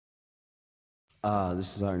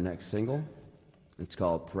This is our next single. It's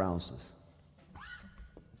called Paralysis.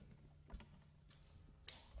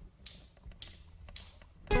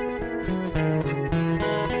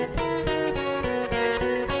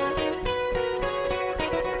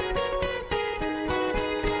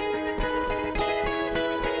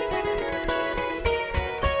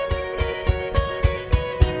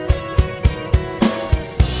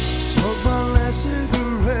 Smoked my last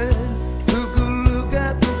cigarette, took a look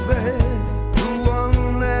at the bed, the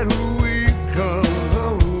one that we call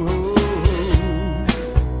home.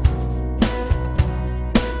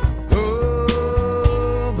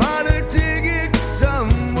 Oh, bought a ticket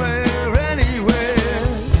somewhere, anywhere.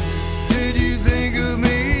 Did you think of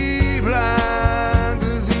me blind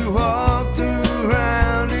as you walked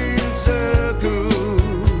around in circles?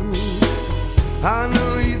 I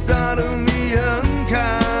know you thought of me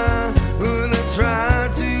unkind when I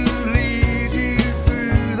tried to lead you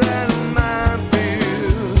through that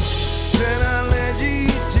minefield. Then I led you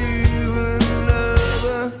to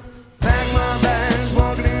another. Packed my bags,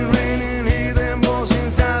 walking in rain and hear them balls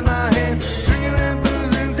inside my head. Drinking that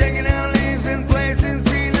booze and taking out leaves and places,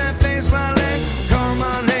 seen that face my leg. Call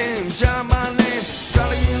my name, shout my name, try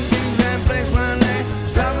to use things and place my name.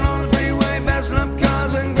 Driving on the freeway, passing up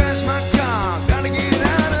cars and crash my car. Gotta get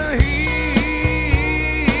out of here.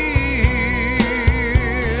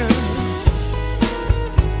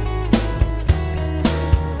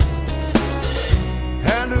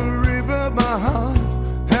 Had to rip up my heart,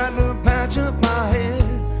 had to patch up my head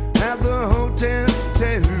at the hotel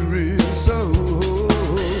terrace. Oh,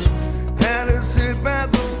 had to sip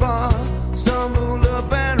at the bar, stumbled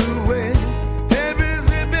up and away. Every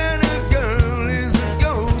sip and a girl is a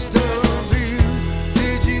ghost of you.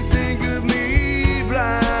 Did you think of me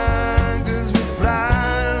blind? 'Cause we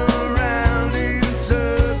fly around in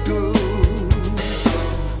circles.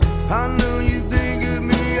 I know you think of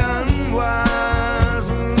me unwise,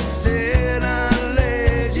 but instead I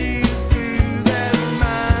led you through that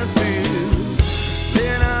minefield.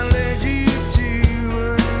 Then I led you to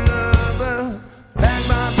another. Packed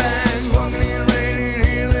my bags, walking in rain and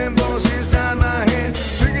hear them balls inside my head.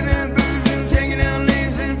 Drinking that booze and taking out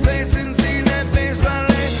names in places, seeing that face my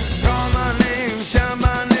leg. Call my name, shout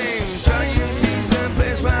my name, try to get seats and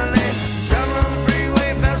place my name. Driving on the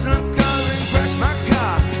freeway, passing up cars and crash my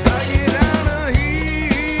car. Gotta get out of here.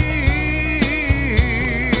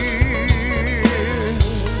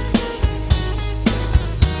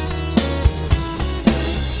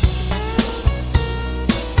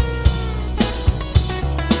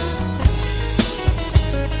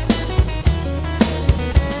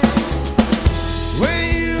 When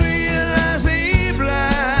you realize me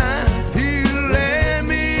blind, you led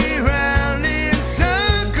me round in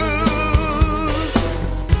circles.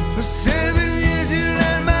 For 7 years you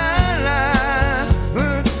led my life,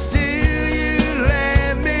 but still you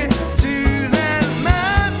led me to that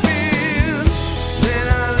minefield. Then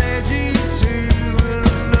I led you to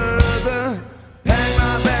another. Packed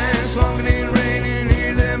my bags, walking in rain and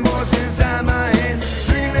hear them voices inside my head.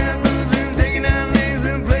 Drinking that booze and taking out names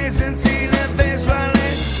and places, seeing that face my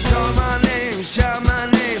leg. Call my name, shout my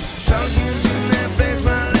name, try to get in that place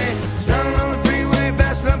my name. Driving on the freeway,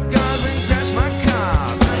 passing up cars and crash my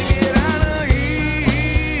car. Gotta get out of here.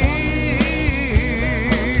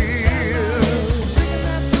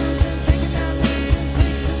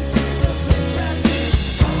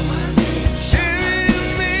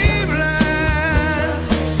 Shooting me blind,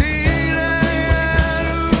 still I got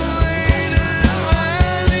a way to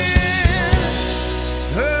find it.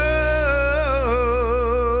 Oh.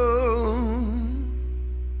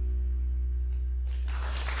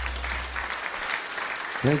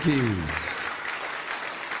 Thank you.